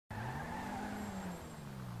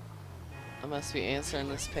I must be answering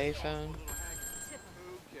this payphone.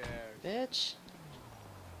 Bitch.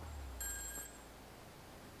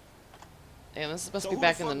 Damn, this must be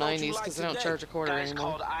back in the 90s because they don't charge a quarter anymore. Guy's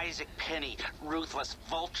called Isaac Penny, ruthless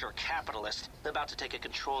vulture capitalist, about to take a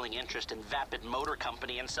controlling interest in Vapid Motor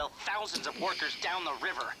Company and sell thousands of workers down the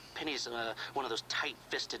river. Penny's one of those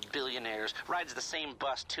tight-fisted billionaires, rides the same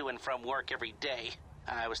bus to and from work every day.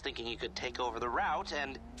 I was thinking you could take over the route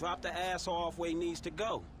and... Drop the ass off where he needs to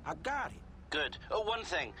go. I got it. Good. Oh, one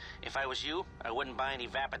thing. If I was you, I wouldn't buy any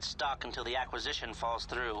Vapid stock until the acquisition falls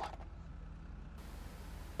through.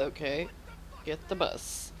 Okay. Get the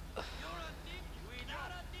bus.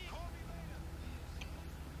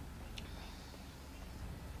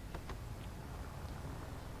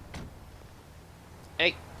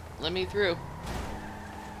 Hey, let me through.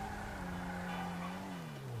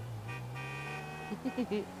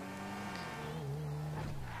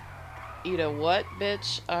 Eat a what,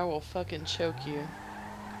 bitch? I will fucking choke you.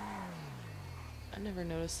 I never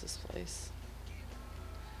noticed this place.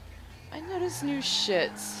 I notice new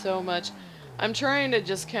shit so much. I'm trying to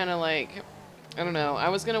just kind of like, I don't know. I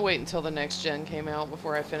was gonna wait until the next gen came out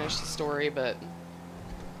before I finished the story, but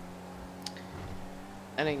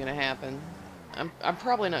that ain't gonna happen. I'm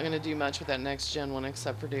probably not gonna do much with that next gen one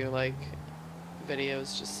except for do like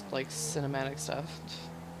videos, just like cinematic stuff.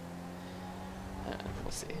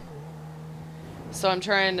 We'll see. So I'm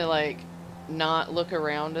trying to like not look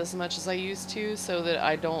around as much as I used to so that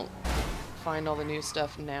I don't find all the new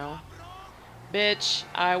stuff now. Bitch,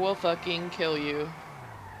 I will fucking kill you.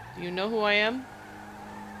 Do you know who I am?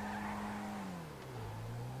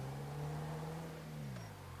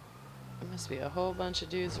 There must be a whole bunch of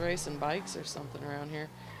dudes racing bikes or something around here.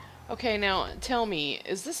 Okay, now tell me,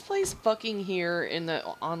 is this place fucking here in the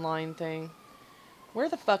online thing? Where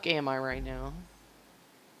the fuck am I right now?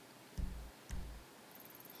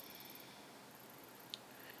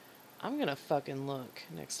 I'm gonna fucking look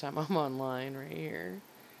next time I'm online right here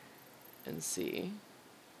and see.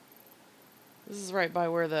 This is right by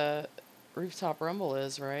where the rooftop rumble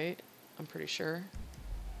is, right? I'm pretty sure.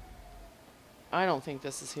 I don't think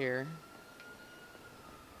this is here.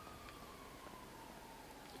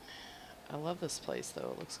 I love this place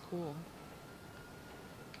though, it looks cool.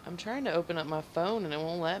 I'm trying to open up my phone and it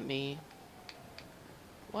won't let me.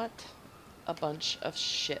 What a bunch of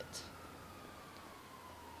shit.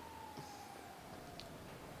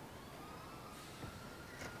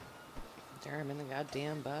 There, I'm in the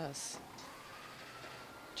goddamn bus.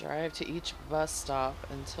 Drive to each bus stop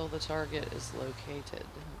until the target is located.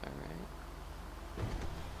 Alright.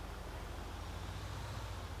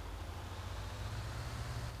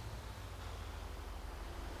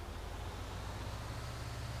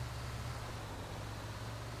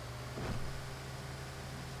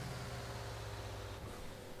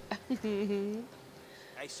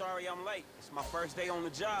 Hey, sorry I'm late. It's my first day on the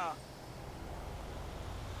job.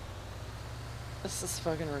 This is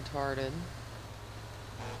fucking retarded.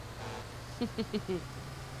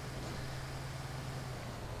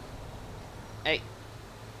 Hey,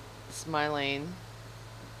 it's my lane.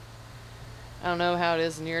 I don't know how it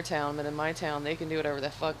is in your town, but in my town they can do whatever the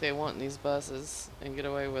fuck they want in these buses and get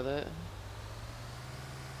away with it.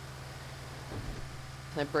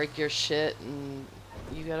 They break your shit and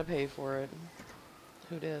you gotta pay for it.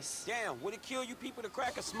 Who dis? Damn, would it kill you people to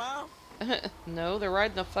crack a smile? No, they're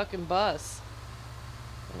riding the fucking bus.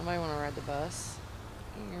 Nobody want to ride the bus.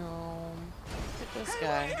 Look at this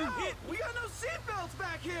guy. Hey, we got no seatbelts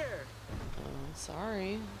back here. Oh,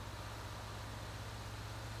 sorry.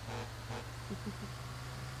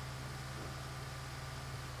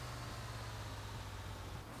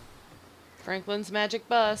 Franklin's magic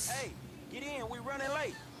bus. Hey, get in. We running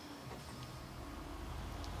late.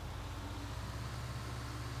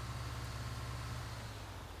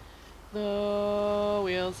 The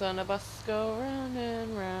wheels on the bus go round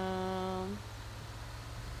and round.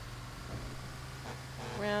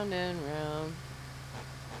 Round and round.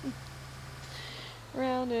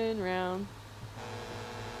 Round and round.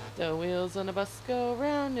 The wheels on the bus go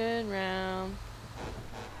round and round.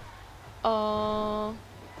 Oh.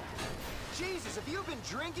 Jesus, have you been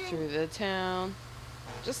drinking? Through the town.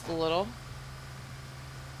 Just a little.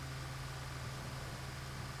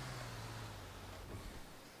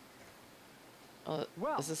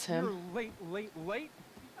 Well, is this him? You're late.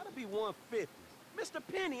 Gotta be 150. Mr.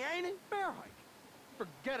 Penny, ain't it? Right.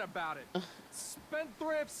 Forget about it.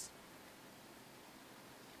 Spendthrifts.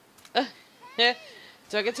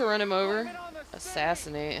 Do I get to run him over?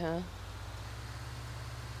 Assassinate, huh?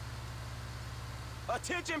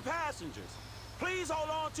 Attention passengers. Please hold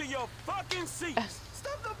on to your fucking seats.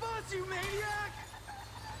 Stop the bus, you maniac!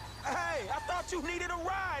 Hey, I thought you needed a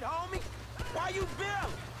ride, homie. Why you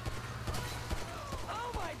bailing?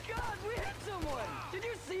 Oh my God, we hit someone! Did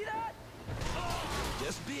you see that?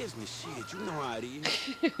 Just business shit. You know how it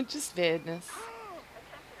is. Just business.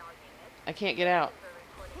 I can't get out.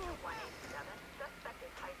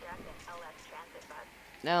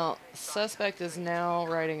 Now, suspect is now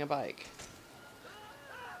riding a bike.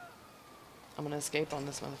 I'm gonna escape on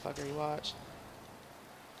this motherfucker, you watch.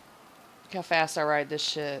 Look how fast I ride this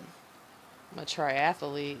shit. I'm a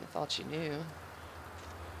triathlete, I thought you knew.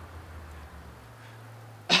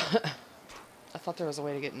 I thought there was a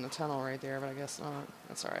way to get in the tunnel right there, but I guess not.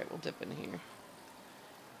 That's alright, we'll dip in here.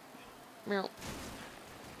 Meow.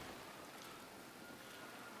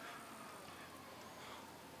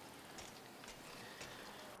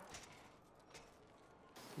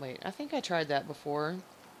 Wait, I think I tried that before.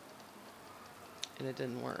 And it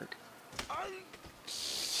didn't work.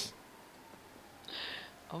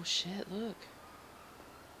 Oh shit, look.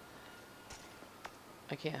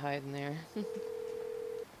 I can't hide in there.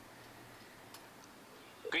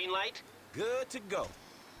 Green light? Good to go.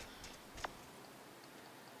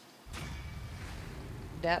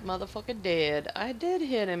 That motherfucker dead. I did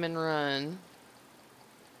hit him and run.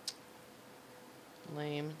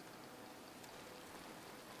 Lame.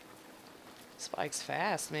 Spike's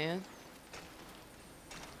fast, man.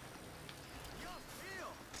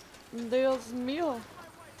 Dios mío.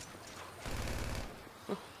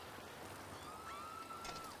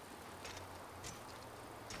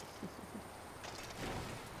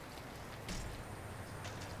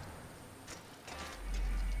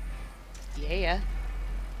 Yeah.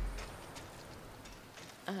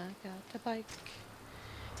 I got the bike.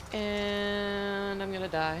 And I'm gonna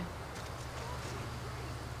die.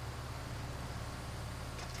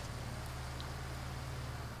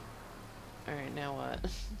 Alright, now what?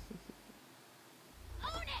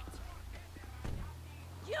 Own it!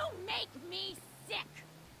 You make me sick!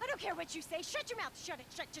 I don't care what you say. Shut your mouth. Shut it.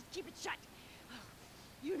 Shut. Just keep it shut.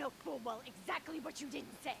 You know full well exactly what you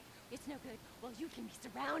didn't say. It's no good. Well, you can be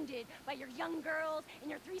surrounded by your young girls and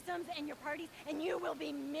your threesomes and your parties, and you will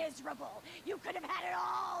be miserable. You could have had it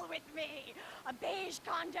all with me. A beige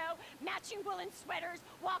condo, matching woolen sweaters,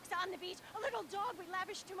 walks on the beach, a little dog we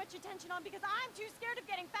lavish too much attention on because I'm too scared of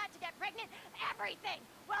getting fat to get pregnant. Everything.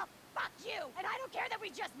 Well, fuck you. And I don't care that we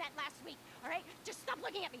just met last week, all right? Just stop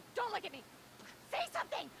looking at me. Don't look at me. Say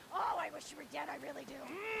something. Oh, I wish you were dead. I really do.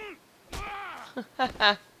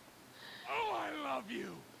 Oh, I love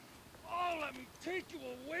you! Oh, let me take you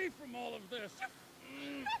away from all of this. Psycho!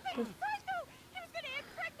 He was gonna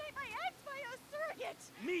impregnate my ex by a surrogate!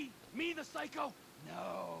 Me the psycho?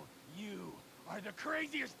 No, you are the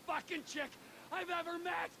craziest fucking chick I've ever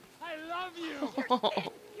met! I love you! You're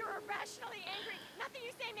thin, you're irrationally angry, nothing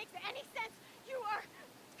you say makes any sense. You are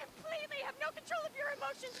completely have no control of your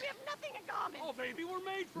emotions, we have nothing in common. Oh, baby, we're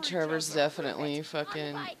made for Trevor's each other. definitely On the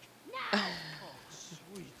fucking... bike, now! Oh,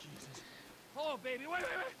 sweet Jesus. Oh, baby, wait. Look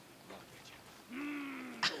at you.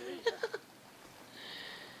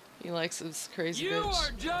 He likes his crazy You bitch.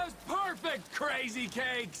 are just perfect, crazy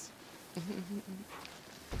cakes!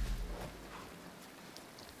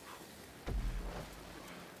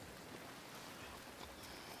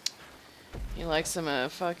 He likes him a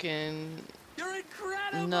fucking You're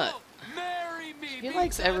incredible! nut. Marry me! He Be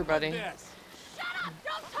likes done with everybody. this. Shut up!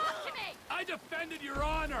 Don't talk to me! I defended your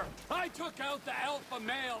honor. I took out the alpha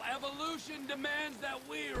male. Evolution demands that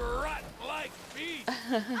we rut like beasts.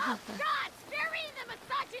 Oh, God! Spare me the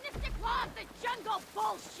misogynistic law of the jungle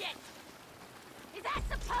bullshit! Is that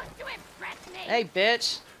supposed to impress me? Hey,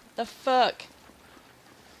 bitch. The fuck?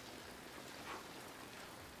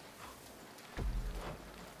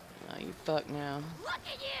 Oh, you fuck now. Look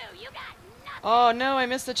at you! You got nothing! Oh, no, I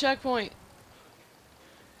missed the checkpoint.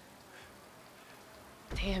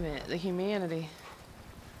 Damn it, the humanity.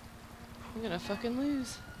 I'm gonna fucking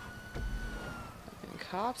lose. Fucking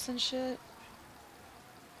cops and shit.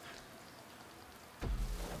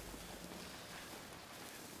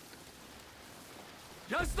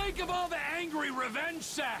 Just think of all the angry revenge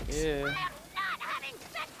sex. Yeah. I am not having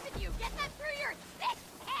sex with you! Get that through your thick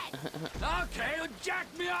head! Okay, well, jack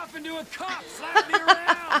me off into a cup, slap me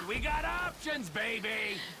around. We got options,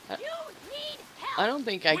 baby. You need help! I don't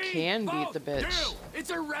think I We can beat both the bitch. do. It's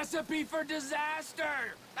a recipe for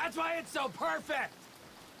disaster. That's why it's so perfect.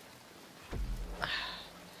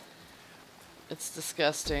 It's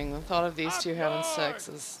disgusting. The thought of these two having sex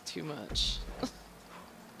Aboard! is too much.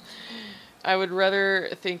 I would rather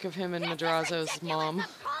think of him and This is Madrazo's ridiculous. mom. I'm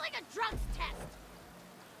calling a drugs test!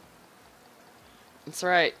 That's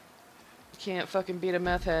right. You can't fucking beat a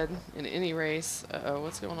meth head in any race. Uh-oh,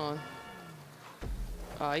 what's going on?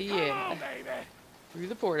 Oh Come yeah. on, baby. Through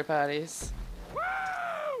the porta potties. Woo!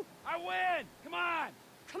 I win. Come on.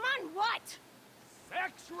 Come on, what?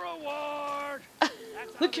 Sex reward.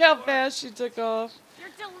 Look how fast she took off. You're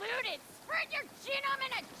deluded. Spread your genome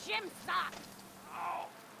in a gym sock. Oh,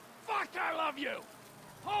 fuck! I love you.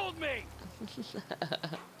 Hold me.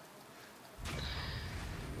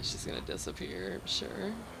 She's gonna disappear, I'm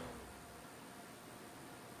sure.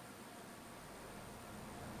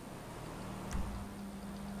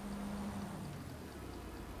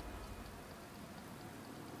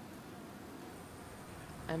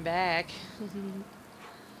 I'm back.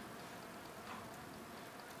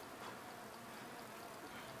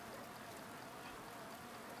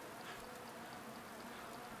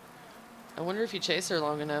 I wonder if you chase her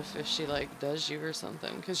long enough if she like does you or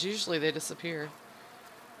something, because usually they disappear.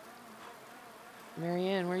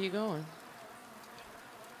 Maryann, where are you going?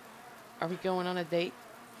 Are we going on a date?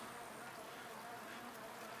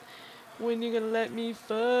 When you gonna let me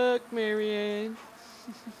fuck, Maryann?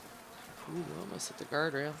 Ooh, almost hit the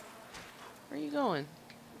guardrail. Where are you going?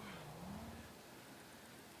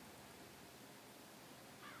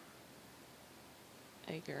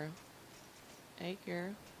 Hey, girl. Hey,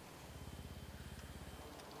 girl.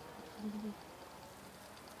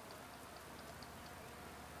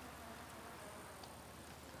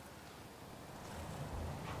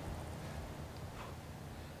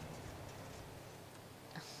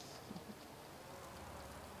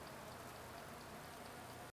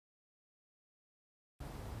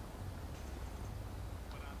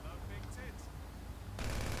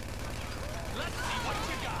 Let's see what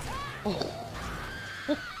you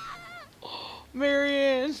got.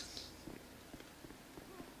 Maryann!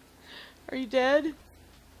 Are you dead?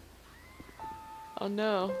 Oh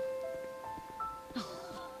no.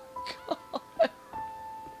 Oh, God.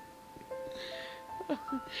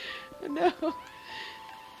 No.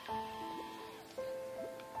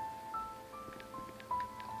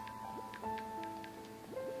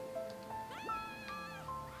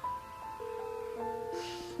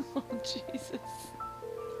 Oh, Jesus.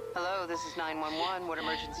 Hello, this is 911. What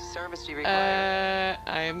emergency service do you require?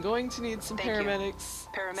 I am going to need some Thank you. paramedics.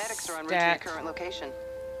 Paramedics are en route to your Stat. current location.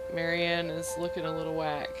 Maryann is looking a little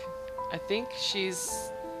whack. I think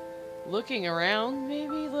she's looking around,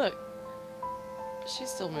 maybe? Look. She's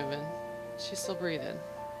still moving. She's still breathing.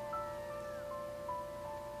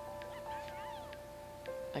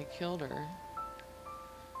 I killed her.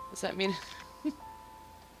 Does that mean...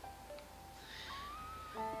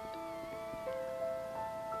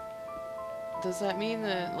 Does that mean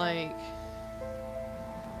that, like...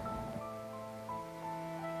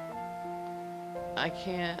 I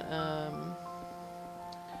can't,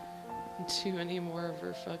 do any more of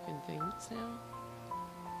her fucking things now?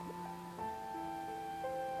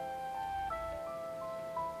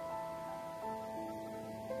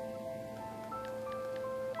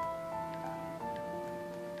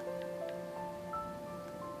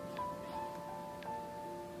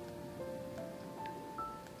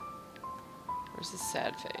 Where's his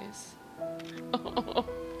sad face?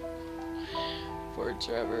 Poor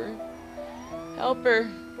Trevor. Help her.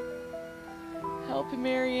 Help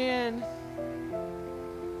Maryann.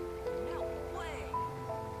 No way.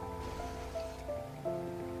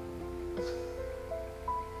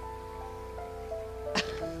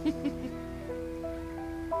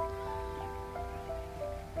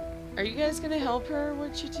 Are you guys gonna help her?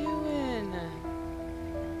 What you doing?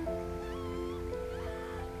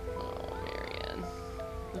 Oh, Maryann.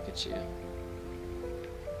 Look at you.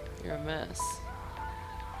 You're a mess.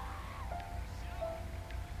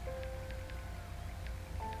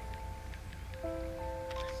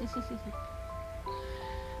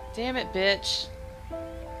 Damn it, bitch.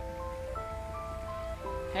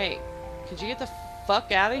 Hey, could you get the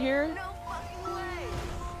fuck out of here? No fucking way.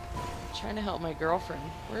 I'm trying to help my girlfriend.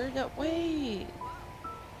 Where'd that... Wait.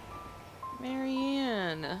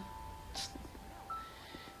 Maryann.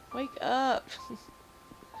 Wake up.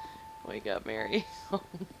 Wake up, Mary. Oh,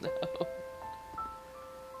 no.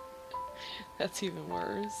 That's even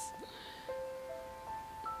worse.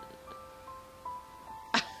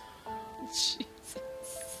 Jesus.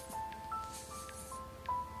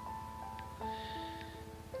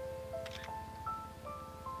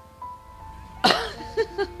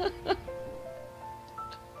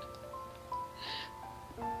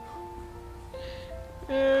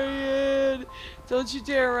 Maryann, don't you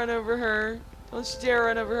dare run over her. Don't you dare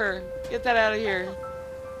run over her. Get that out of here.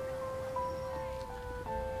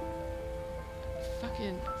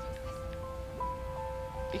 Fucking...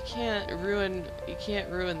 You can't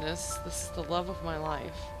ruin this. This is the love of my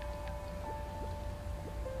life.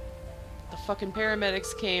 The fucking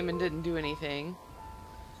paramedics came and didn't do anything.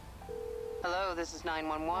 Hello, this is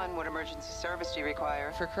 911. What emergency service do you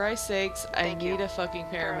require? For Christ's sakes, I need a fucking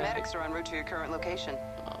paramedic. Paramedics are en route to your current location.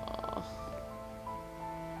 Aw.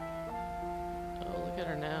 Oh, look at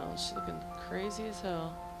her now. She's looking crazy as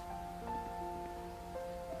hell.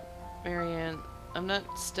 Maryann, I'm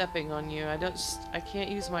not stepping on you. I can't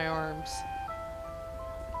use my arms.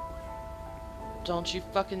 Don't you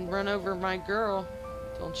fucking run over my girl.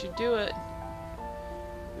 Don't you do it.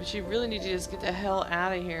 What you really need to do is get the hell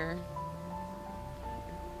out of here.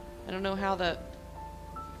 I don't know how that...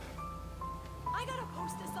 I gotta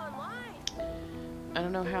post this online. I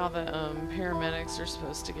don't know how the paramedics are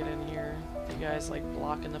supposed to get in here. You guys like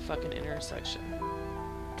blocking the fucking intersection.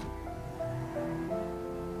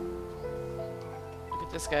 Look at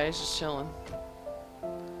this guy, he's just chilling.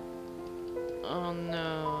 Oh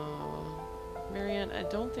no. Maryann, I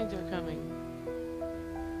don't think they're coming.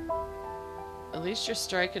 At least you're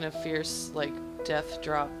striking a fierce, like, death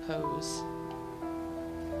drop pose.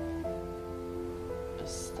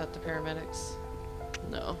 Is that the paramedics?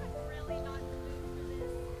 No.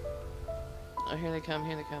 Oh, here they come,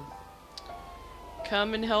 here they come.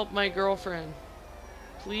 Come and help my girlfriend.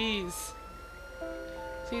 Please.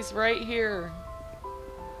 Please, right here.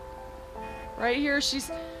 Right here, she's...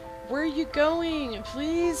 Where are you going?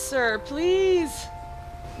 Please, sir, please.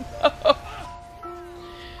 No.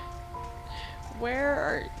 Where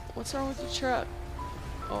are... What's wrong with the truck?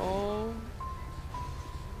 Oh.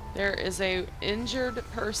 There is a injured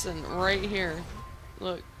person right here.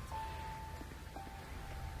 Look.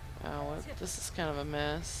 Oh, what? This is kind of a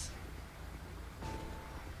mess.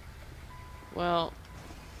 Well.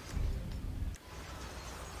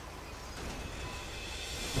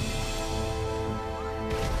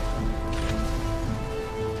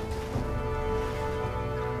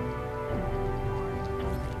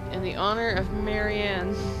 In the honor of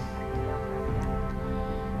Maryann,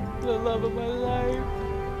 the love of my life,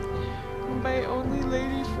 my only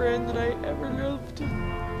lady friend that I ever loved.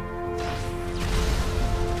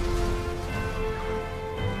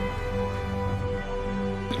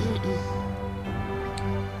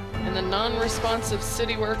 And the non-responsive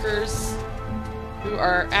city workers who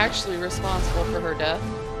are actually responsible for her death.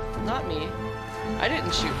 Not me. I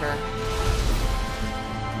didn't shoot her.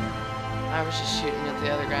 I was just shooting at the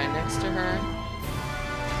other guy next to her.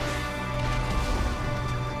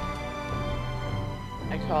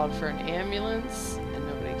 I called for an ambulance and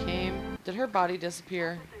nobody came. Did her body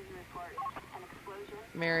disappear?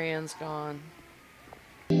 Maryann's gone.